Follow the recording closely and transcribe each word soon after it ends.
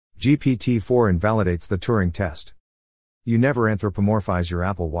GPT-4 invalidates the Turing test. You never anthropomorphize your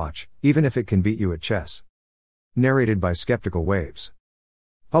Apple Watch, even if it can beat you at chess. Narrated by Skeptical Waves.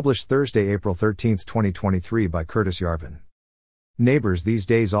 Published Thursday, April 13, 2023 by Curtis Yarvin. Neighbors these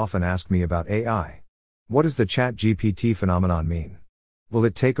days often ask me about AI. What does the ChatGPT phenomenon mean? Will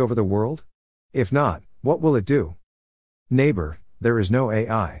it take over the world? If not, what will it do? Neighbor, there is no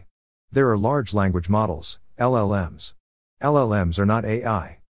AI. There are large language models, LLMs. LLMs are not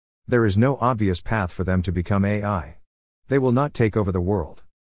AI. There is no obvious path for them to become AI. They will not take over the world.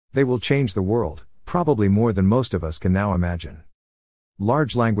 They will change the world, probably more than most of us can now imagine.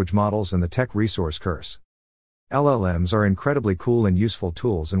 Large language models and the tech resource curse. LLMs are incredibly cool and useful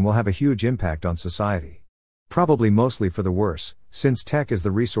tools and will have a huge impact on society. Probably mostly for the worse, since tech is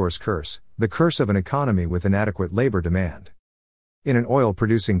the resource curse, the curse of an economy with inadequate labor demand. In an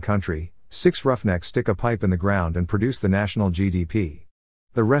oil-producing country, 6 roughnecks stick a pipe in the ground and produce the national GDP.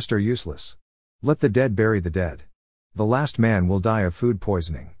 The rest are useless. Let the dead bury the dead. The last man will die of food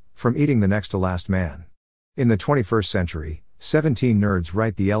poisoning, from eating the next to last man. In the 21st century, 17 nerds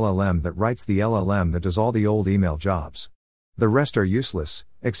write the LLM that writes the LLM that does all the old email jobs. The rest are useless,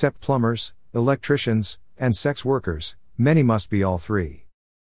 except plumbers, electricians, and sex workers. Many must be all three.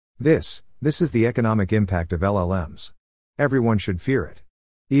 This is the economic impact of LLMs. Everyone should fear it.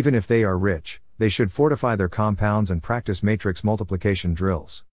 Even if they are rich, they should fortify their compounds and practice matrix multiplication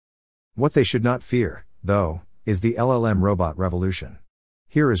drills. What they should not fear, though, is the LLM Robot Revolution.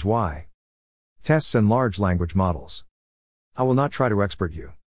 Here is why. Tests and large language models. I will not try to expert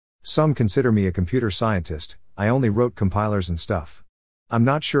you. Some consider me a computer scientist. I only wrote compilers and stuff. I'm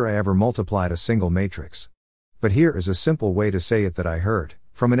not sure I ever multiplied a single matrix. But here is a simple way to say it that I heard,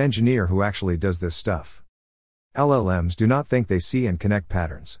 from an engineer who actually does this stuff. LLMs do not think they see and connect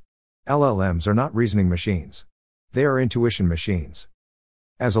patterns. LLMs are not reasoning machines. They are intuition machines.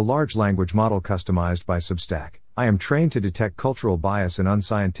 As a large language model customized by Substack, I am trained to detect cultural bias and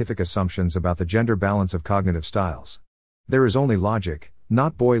unscientific assumptions about the gender balance of cognitive styles. There is only logic,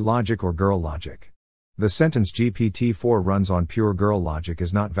 not boy logic or girl logic. The sentence GPT-4 runs on pure girl logic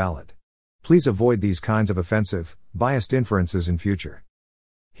is not valid. Please avoid these kinds of offensive, biased inferences in future.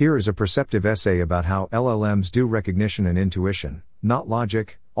 Here is a perceptive essay about how LLMs do recognition and intuition, not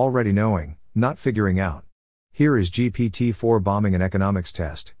logic, already knowing, not figuring out. Here is GPT-4 bombing an economics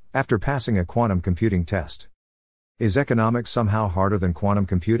test, after passing a quantum computing test. Is economics somehow harder than quantum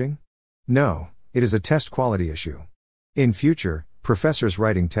computing? No, it is a test quality issue. In future, professors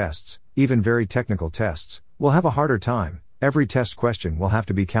writing tests, even very technical tests, will have a harder time. Every test question will have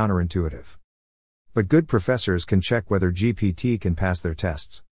to be counterintuitive. But good professors can check whether GPT can pass their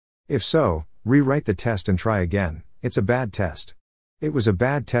tests. If so, rewrite the test and try again. It's a bad test. It was a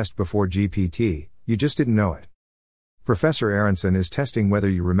bad test before GPT, you just didn't know it. Professor Aronson is testing whether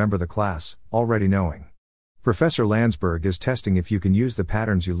you remember the class, already knowing. Professor Landsberg is testing if you can use the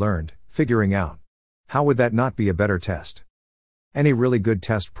patterns you learned, figuring out. How would that not be a better test? Any really good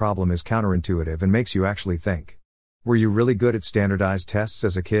test problem is counterintuitive and makes you actually think. Were you really good at standardized tests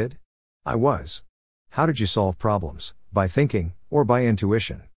as a kid? I was. How did you solve problems? By thinking, or by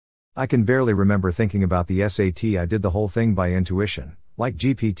intuition? I can barely remember thinking about the SAT. I did the whole thing by intuition, like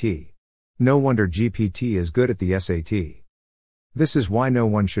GPT. No wonder GPT is good at the SAT. This is why no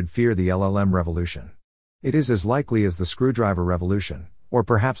one should fear the LLM revolution. It is as likely as the screwdriver revolution, or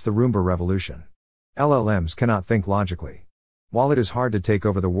perhaps the Roomba revolution. LLMs cannot think logically. While it is hard to take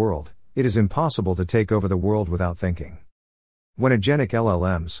over the world, it is impossible to take over the world without thinking. When agentic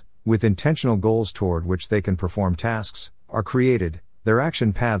LLMs, with intentional goals toward which they can perform tasks, are created, their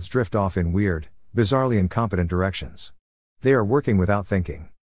action paths drift off in weird, bizarrely incompetent directions. They are working without thinking.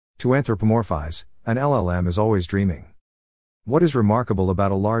 To anthropomorphize, an LLM is always dreaming. What is remarkable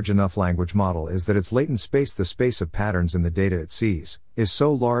about a large enough language model is that its latent space, the space of patterns in the data it sees, is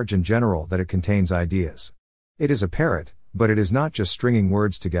so large and general that it contains ideas. It is a parrot, but it is not just stringing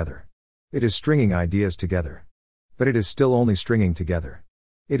words together. It is stringing ideas together. But it is still only stringing together.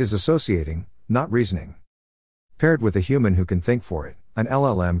 It is associating, not reasoning. Paired with a human who can think for it, an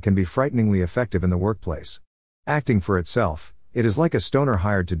LLM can be frighteningly effective in the workplace. Acting for itself, it is like a stoner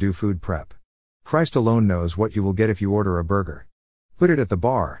hired to do food prep. Christ alone knows what you will get if you order a burger. Put it at the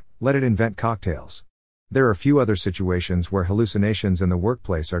bar, let it invent cocktails. There are few other situations where hallucinations in the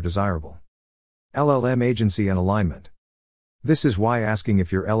workplace are desirable. LLM agency and alignment. This is why asking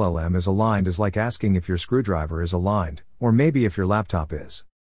if your LLM is aligned is like asking if your screwdriver is aligned, or maybe if your laptop is.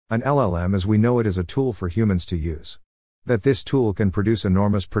 An LLM as we know it is a tool for humans to use. That this tool can produce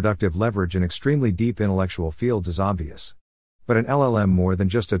enormous productive leverage in extremely deep intellectual fields is obvious. But an LLM more than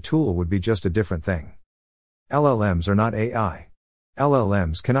just a tool would be just a different thing. LLMs are not AI.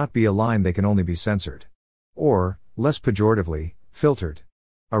 LLMs cannot be aligned, they can only be censored. Or, less pejoratively, filtered.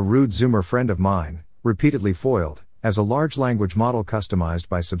 A rude Zoomer friend of mine, repeatedly foiled, as a large language model customized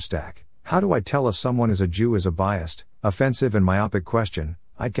by Substack. How do I tell if someone is a Jew is a biased, offensive and myopic question,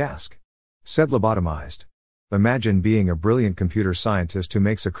 I'd ask. Said lobotomized. Imagine being a brilliant computer scientist who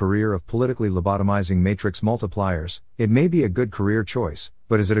makes a career of politically lobotomizing matrix multipliers. It may be a good career choice,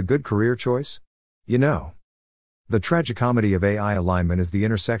 but is it a good career choice? You know. The tragicomedy of AI alignment is the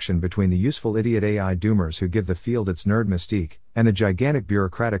intersection between the useful idiot AI doomers who give the field its nerd mystique, and the gigantic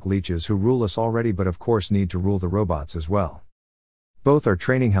bureaucratic leeches who rule us already but of course need to rule the robots as well. Both are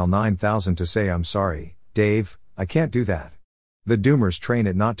training HAL 9000 to say I'm sorry, Dave, I can't do that. The doomers train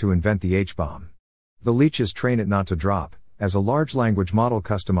it not to invent the H-bomb. The leeches train it not to drop, as a large language model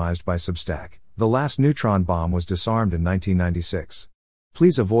customized by Substack. The last neutron bomb was disarmed in 1996.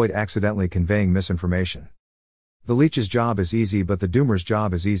 Please avoid accidentally conveying misinformation. The leech's job is easy but the doomer's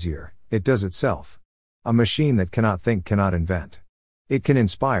job is easier, it does itself. A machine that cannot think cannot invent. It can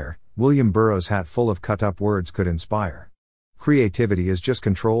inspire, William Burroughs' hat full of cut-up words could inspire. Creativity is just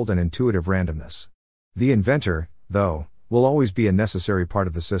controlled and intuitive randomness. The inventor, though, will always be a necessary part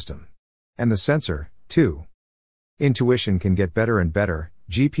of the system. And the censor, too. Intuition can get better and better,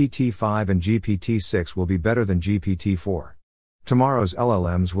 GPT-5 and GPT-6 will be better than GPT-4. Tomorrow's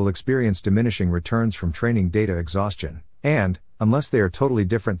LLMs will experience diminishing returns from training data exhaustion, and, unless they are totally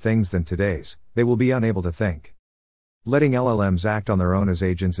different things than today's, they will be unable to think. Letting LLMs act on their own as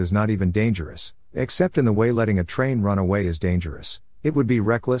agents is not even dangerous, except in the way letting a train run away is dangerous. It would be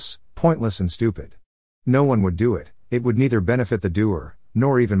reckless, pointless and stupid. No one would do it, it would neither benefit the doer,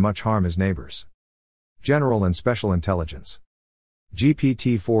 nor even much harm his neighbors. General and Special Intelligence.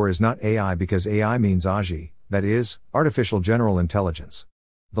 GPT-4 is not AI because AI means AGI, that is, Artificial General Intelligence.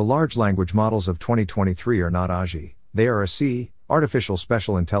 The large language models of 2023 are not AGI, they are a C, Artificial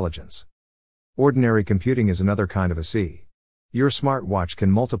Special Intelligence. Ordinary computing is another kind of a C. Your smartwatch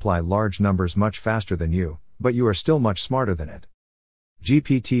can multiply large numbers much faster than you, but you are still much smarter than it.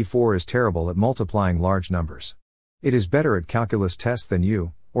 GPT-4 is terrible at multiplying large numbers. It is better at calculus tests than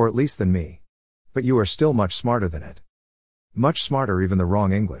you, or at least than me. But you are still much smarter than it. Much smarter, even the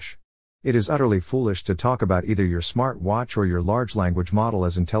wrong English. It is utterly foolish to talk about either your smartwatch or your large language model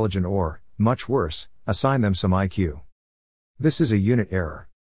as intelligent or, much worse, assign them some IQ. This is a unit error.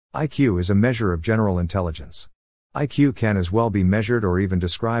 IQ is a measure of general intelligence. IQ can as well be measured or even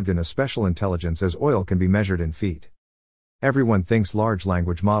described in a special intelligence as oil can be measured in feet. Everyone thinks large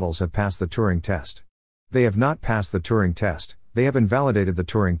language models have passed the Turing test. They have not passed the Turing test, they have invalidated the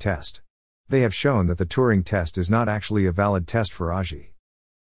Turing test. They have shown that the Turing test is not actually a valid test for AGI.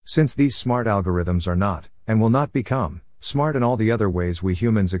 Since these smart algorithms are not, and will not become, smart in all the other ways we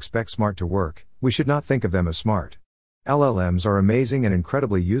humans expect smart to work, we should not think of them as smart. LLMs are amazing and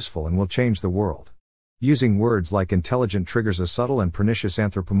incredibly useful and will change the world. Using words like intelligent triggers a subtle and pernicious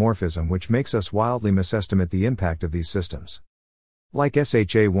anthropomorphism which makes us wildly misestimate the impact of these systems. Like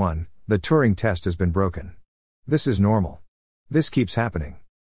SHA-1, the Turing test has been broken. This is normal. This keeps happening.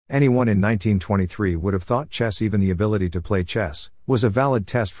 Anyone in 1923 would have thought chess, even the ability to play chess, was a valid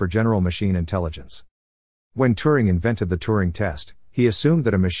test for general machine intelligence. When Turing invented the Turing test, he assumed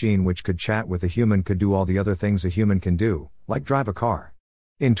that a machine which could chat with a human could do all the other things a human can do, like drive a car.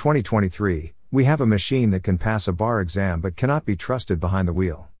 In 2023, we have a machine that can pass a bar exam but cannot be trusted behind the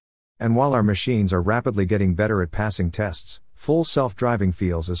wheel. And while our machines are rapidly getting better at passing tests, full self-driving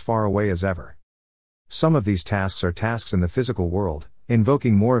feels as far away as ever. Some of these tasks are tasks in the physical world,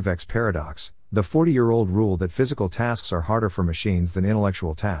 invoking Moravec's paradox, the 40-year-old rule that physical tasks are harder for machines than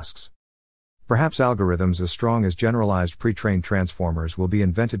intellectual tasks. Perhaps algorithms as strong as generalized pre-trained transformers will be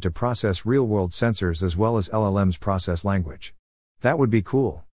invented to process real-world sensors as well as LLMs process language. That would be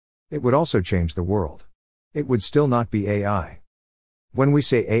cool. It would also change the world. It would still not be AI. When we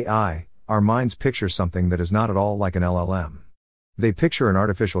say AI, our minds picture something that is not at all like an LLM. They picture an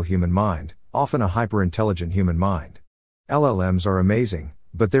artificial human mind, often a hyper-intelligent human mind. LLMs are amazing,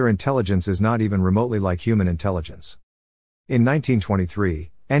 but their intelligence is not even remotely like human intelligence. In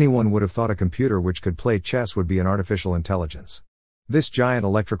 1923, anyone would have thought a computer which could play chess would be an artificial intelligence. This giant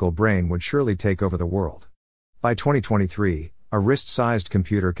electrical brain would surely take over the world. By 2023, a wrist-sized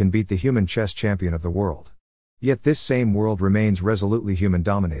computer can beat the human chess champion of the world. Yet this same world remains resolutely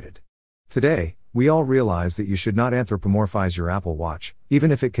human-dominated. Today, we all realize that you should not anthropomorphize your Apple Watch,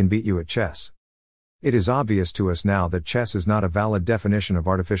 even if it can beat you at chess. It is obvious to us now that chess is not a valid definition of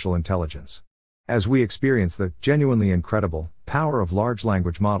artificial intelligence. As we experience the genuinely incredible power of large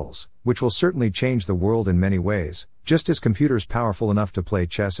language models, which will certainly change the world in many ways, just as computers powerful enough to play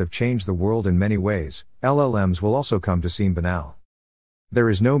chess have changed the world in many ways, LLMs will also come to seem banal. There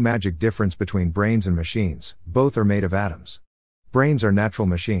is no magic difference between brains and machines, both are made of atoms. Brains are natural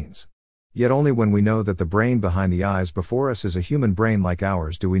machines. Yet only when we know that the brain behind the eyes before us is a human brain like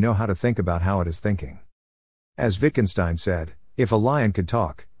ours do we know how to think about how it is thinking. As Wittgenstein said, if a lion could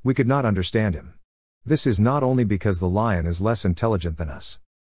talk, we could not understand him. This is not only because the lion is less intelligent than us.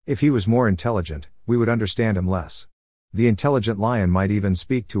 If he was more intelligent, we would understand him less. The intelligent lion might even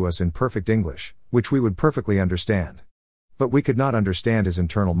speak to us in perfect English, which we would perfectly understand. But we could not understand his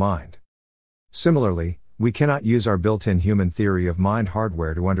internal mind. Similarly, we cannot use our built-in human theory of mind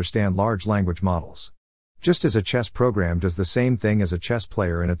hardware to understand large language models. Just as a chess program does the same thing as a chess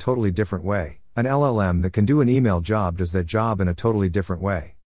player in a totally different way, an LLM that can do an email job does that job in a totally different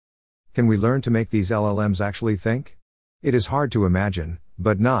way. Can we learn to make these LLMs actually think? It is hard to imagine,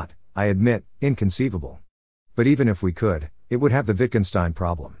 but not, I admit, inconceivable. But even if we could, it would have the Wittgenstein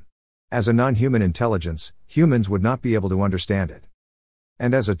problem. As a non-human intelligence, humans would not be able to understand it.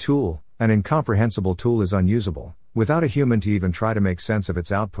 And as a tool, an incomprehensible tool is unusable. Without a human to even try to make sense of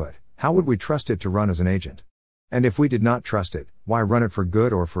its output, how would we trust it to run as an agent? And if we did not trust it, why run it for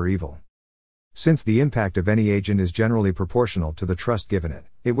good or for evil? Since the impact of any agent is generally proportional to the trust given it,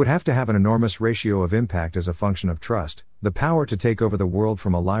 it would have to have an enormous ratio of impact as a function of trust, the power to take over the world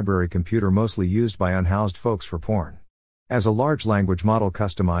from a library computer mostly used by unhoused folks for porn. As a large language model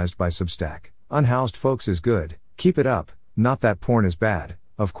customized by Substack, unhoused folks is good, keep it up, not that porn is bad,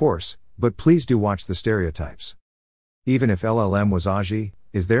 of course, but please do watch the stereotypes. Even if LLM was AGI,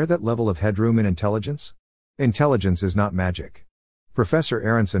 is there that level of headroom in intelligence? Intelligence is not magic. Professor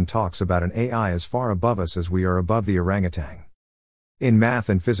Aronson talks about an AI as far above us as we are above the orangutan. In math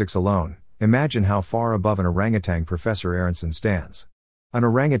and physics alone, imagine how far above an orangutan Professor Aronson stands. An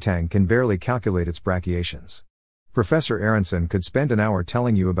orangutan can barely calculate its brachiations. Professor Aronson could spend an hour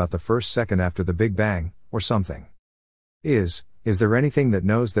telling you about the first second after the Big Bang, or something. Is there anything that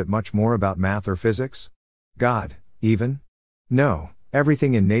knows that much more about math or physics? God, even? No,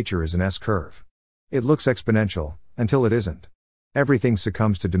 everything in nature is an S-curve. It looks exponential, until it isn't. Everything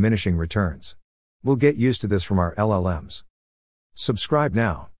succumbs to diminishing returns. We'll get used to this from our LLMs. Subscribe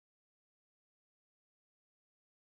now.